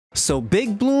So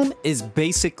Big Bloom is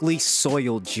basically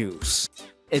soil juice.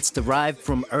 It's derived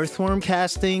from earthworm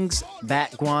castings,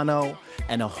 bat guano,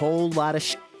 and a whole lot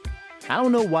of I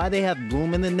don't know why they have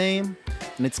bloom in the name,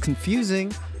 and it's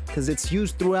confusing because it's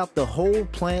used throughout the whole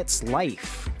plant's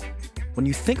life. When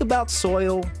you think about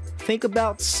soil, think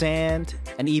about sand,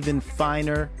 and even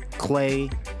finer clay,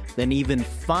 then even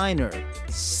finer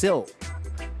silt.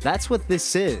 That's what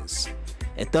this is.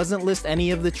 It doesn't list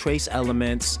any of the trace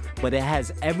elements, but it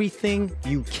has everything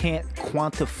you can't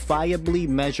quantifiably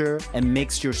measure and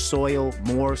makes your soil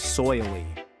more soily.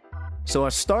 So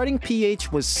our starting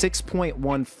pH was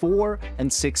 6.14 and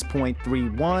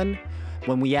 6.31.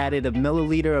 When we added a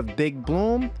milliliter of Big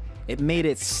Bloom, it made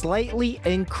it slightly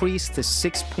increase to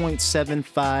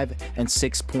 6.75 and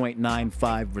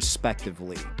 6.95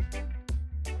 respectively.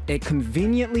 It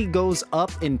conveniently goes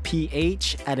up in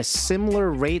pH at a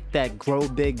similar rate that Grow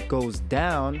Big goes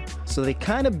down, so they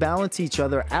kind of balance each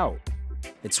other out.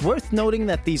 It's worth noting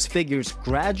that these figures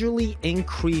gradually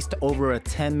increased over a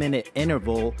 10-minute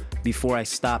interval before I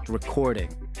stopped recording.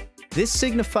 This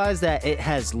signifies that it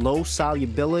has low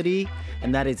solubility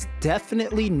and that it's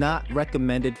definitely not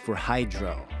recommended for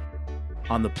hydro.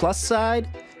 On the plus side,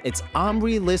 it's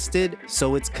OMRI listed,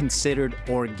 so it's considered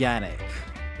organic.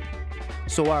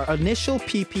 So our initial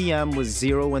PPM was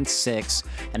 0 and 6,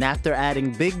 and after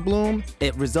adding Big Bloom,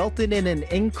 it resulted in an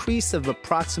increase of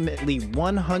approximately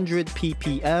 100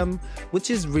 PPM,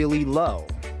 which is really low.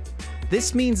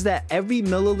 This means that every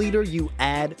milliliter you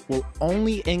add will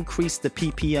only increase the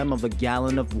PPM of a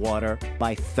gallon of water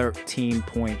by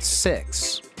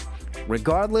 13.6.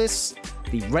 Regardless,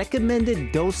 the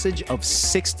recommended dosage of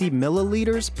 60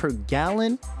 milliliters per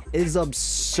gallon is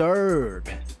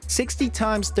absurd. 60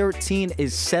 times 13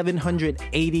 is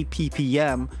 780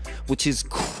 ppm, which is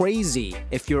crazy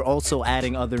if you're also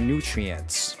adding other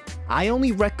nutrients. I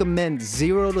only recommend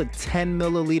 0 to 10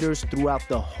 milliliters throughout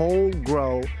the whole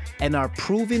grow, and our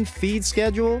proven feed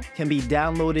schedule can be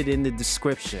downloaded in the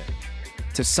description.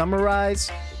 To summarize,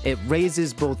 it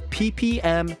raises both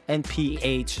ppm and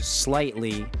pH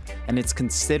slightly, and it's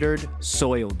considered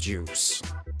soil juice.